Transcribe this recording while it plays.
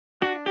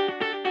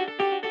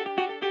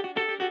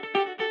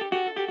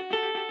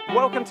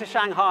Welcome to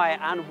Shanghai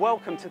and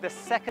welcome to the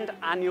second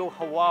annual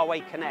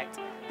HUAWEI CONNECT.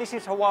 This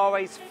is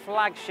Huawei's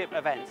flagship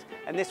event,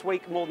 and this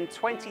week more than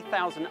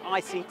 20,000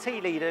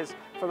 ICT leaders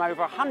from over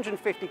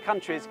 150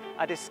 countries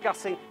are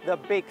discussing the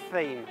big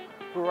theme,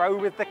 grow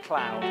with the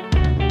cloud.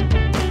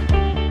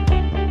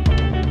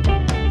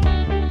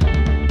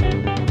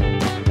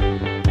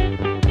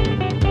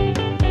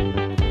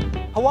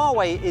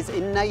 Huawei is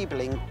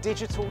enabling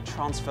digital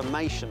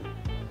transformation,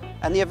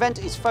 and the event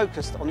is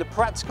focused on the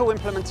practical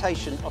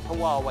implementation of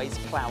Huawei's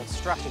cloud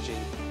strategy,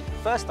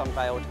 first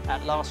unveiled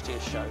at last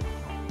year's show.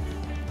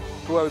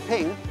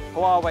 Ping,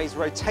 Huawei's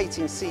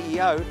rotating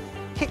CEO,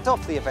 kicked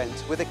off the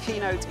event with a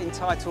keynote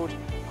entitled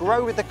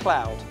Grow with the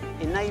Cloud,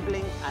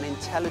 Enabling an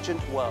Intelligent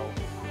World.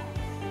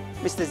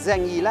 Mr.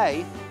 Zheng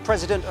Yilei,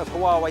 president of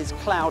Huawei's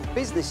Cloud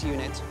Business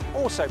Unit,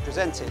 also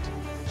presented,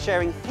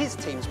 sharing his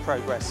team's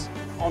progress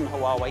on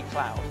Huawei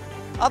Cloud.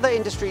 Other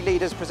industry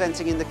leaders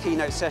presenting in the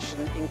keynote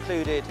session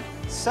included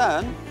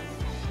CERN,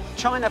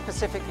 China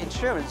Pacific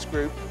Insurance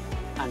Group,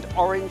 and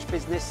Orange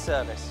Business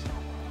Service.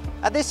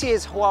 At this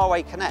year's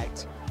HUAWEI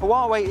CONNECT,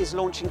 Huawei is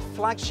launching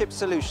flagship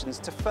solutions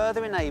to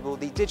further enable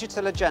the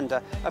digital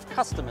agenda of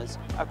customers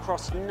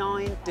across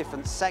 9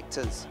 different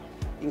sectors,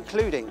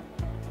 including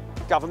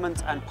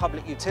government and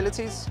public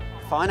utilities,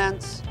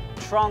 finance,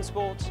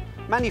 transport,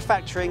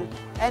 manufacturing,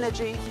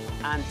 energy,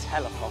 and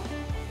telecom.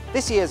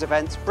 This year's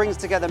event brings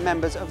together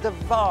members of the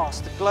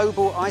vast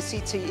global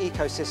ICT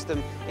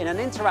ecosystem in an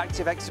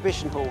interactive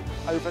exhibition hall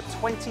over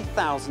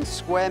 20,000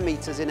 square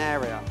meters in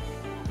area.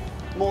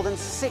 More than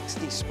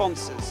 60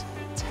 sponsors,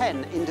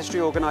 10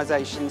 industry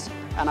organizations,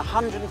 and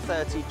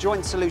 130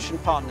 joint solution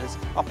partners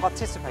are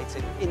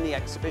participating in the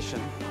exhibition,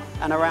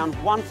 and around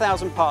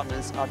 1,000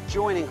 partners are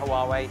joining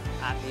Huawei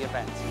at the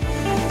event.